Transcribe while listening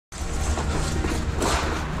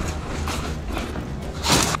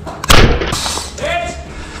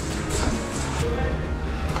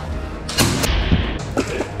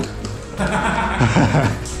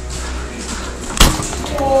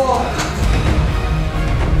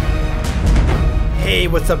Hey,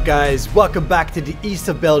 what's up guys? Welcome back to the east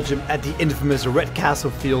of Belgium at the infamous Red Castle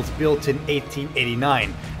field built in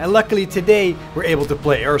 1889. And luckily today we're able to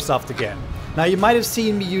play Airsoft again. Now you might have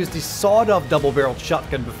seen me use the sawed-off double-barreled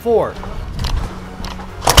shotgun before.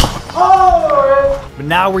 But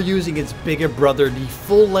now we're using its bigger brother, the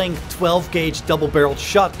full-length 12-gauge double-barreled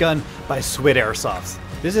shotgun by Swift Airsoft.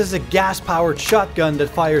 This is a gas-powered shotgun that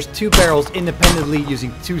fires two barrels independently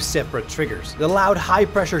using two separate triggers. The loud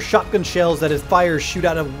high-pressure shotgun shells that it fires shoot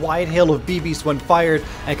out a wide hail of BBs when fired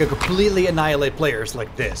and can completely annihilate players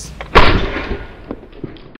like this.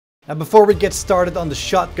 Now before we get started on the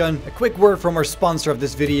shotgun, a quick word from our sponsor of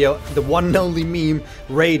this video, the one and only meme,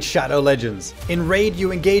 Raid Shadow Legends. In Raid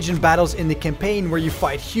you engage in battles in the campaign where you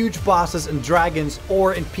fight huge bosses and dragons,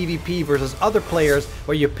 or in PvP versus other players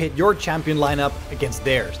where you pit your champion lineup against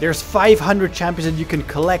theirs. There's 500 champions that you can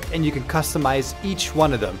collect and you can customize each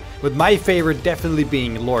one of them, with my favorite definitely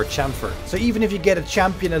being Lord Chamfer. So even if you get a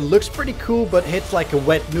champion that looks pretty cool but hits like a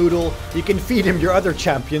wet noodle, you can feed him your other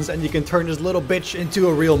champions and you can turn this little bitch into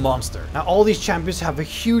a real monster. Now all these champions have a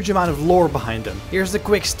huge amount of lore behind them. Here's the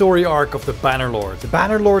quick story arc of the Bannerlords. The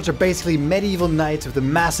Bannerlords are basically medieval knights with a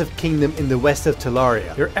massive kingdom in the west of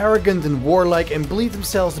Talaria. They're arrogant and warlike and believe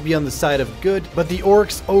themselves to be on the side of good, but the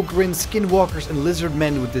orcs, ogrins, skinwalkers and lizard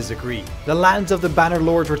men would disagree. The lands of the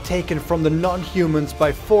Bannerlords were taken from the non-humans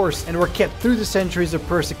by force and were kept through the centuries of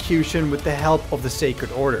persecution with the help of the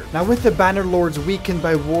Sacred Order. Now with the Bannerlords weakened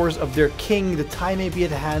by wars of their king, the time may be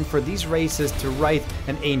at hand for these races to right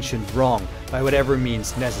an ancient wrong by whatever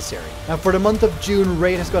means necessary. Now for the month of June,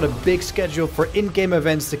 Raid has got a big schedule for in-game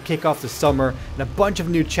events to kick off the summer, and a bunch of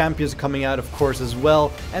new champions coming out of course as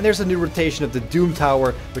well, and there's a new rotation of the Doom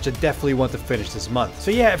Tower which I definitely want to finish this month.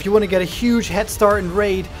 So yeah, if you want to get a huge head start in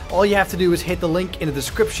Raid, all you have to do is hit the link in the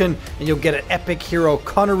description and you'll get an epic hero,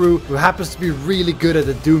 Conneru, who happens to be really good at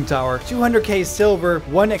the Doom Tower, 200k silver,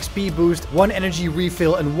 1 XP boost, 1 energy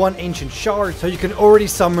refill and 1 ancient shard, so you can already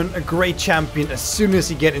summon a great champion as soon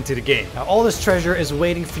as you get into the game. Now all this treasure is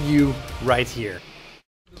waiting for you right here.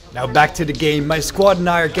 Now back to the game. My squad and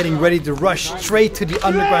I are getting ready to rush straight to the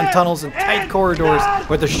underground tunnels and tight corridors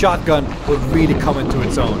where the shotgun will really come into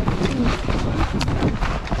its own.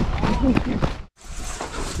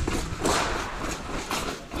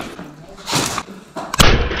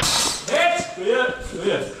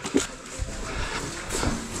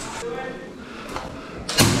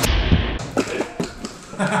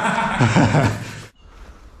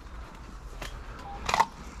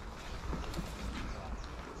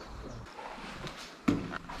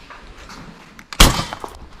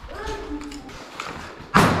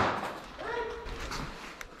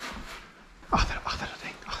 Achter dat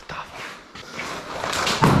ding, achter tafel.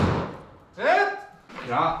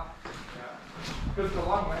 Ja. Je kunt er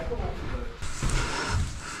lang mee, kom op.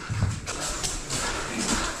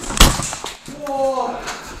 Wow.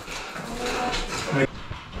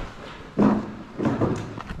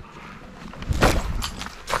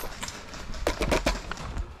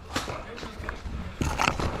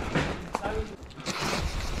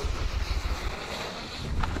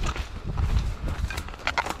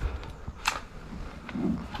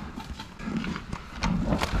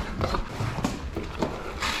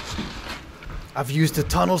 I've used the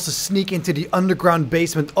tunnels to sneak into the underground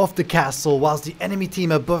basement of the castle, whilst the enemy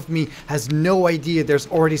team above me has no idea there's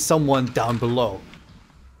already someone down below.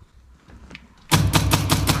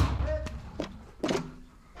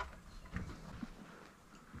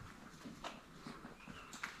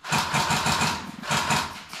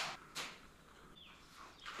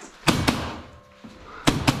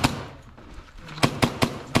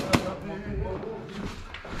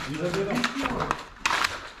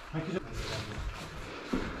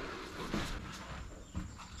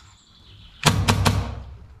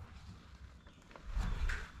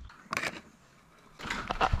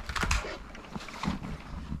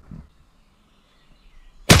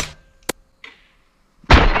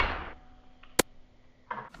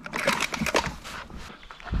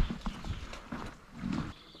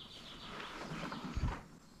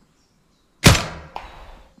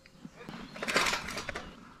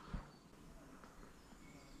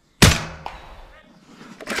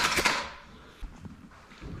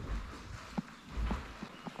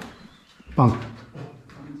 Bang.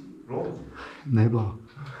 Rood? Nee, blauw.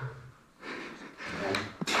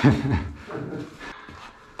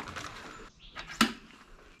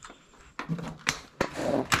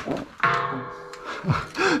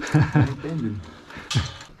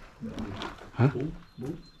 Huh?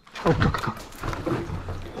 Oh, kak.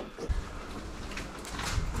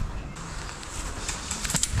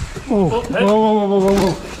 Oh,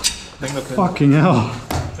 whoa. Fucking hell.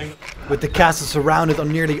 With the castle surrounded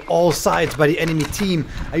on nearly all sides by the enemy team,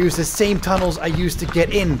 I use the same tunnels I used to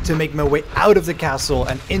get in to make my way out of the castle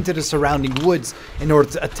and into the surrounding woods in order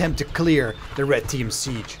to attempt to clear the red team's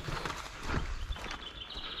siege.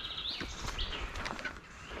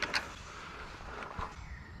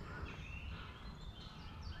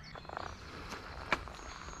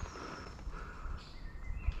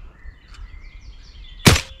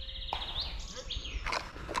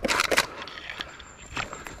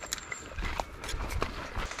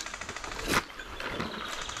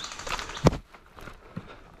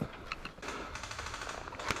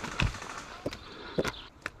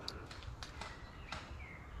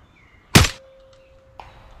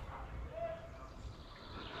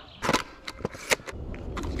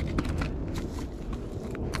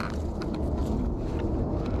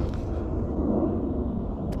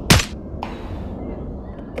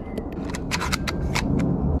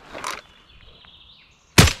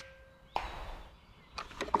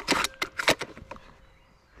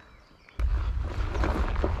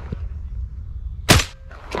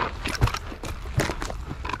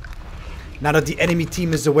 Now that the enemy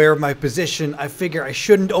team is aware of my position, I figure I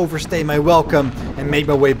shouldn't overstay my welcome and make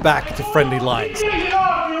my way back to friendly lines.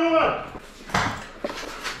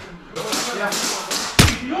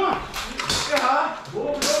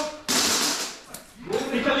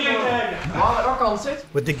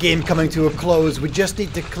 With the game coming to a close, we just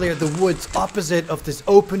need to clear the woods opposite of this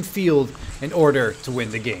open field in order to win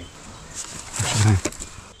the game.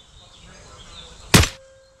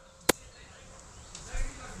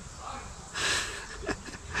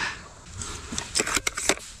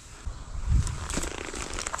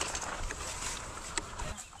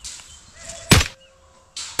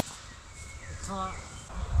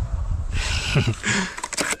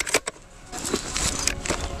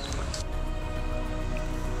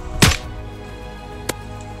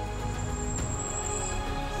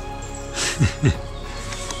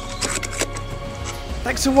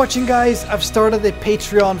 Thanks for watching, guys. I've started a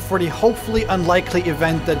Patreon for the hopefully unlikely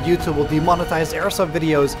event that YouTube will demonetize Airsoft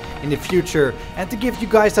videos in the future, and to give you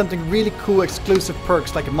guys something really cool exclusive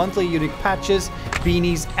perks like monthly unique patches,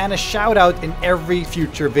 beanies, and a shout out in every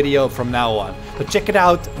future video from now on. So check it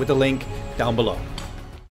out with the link down below.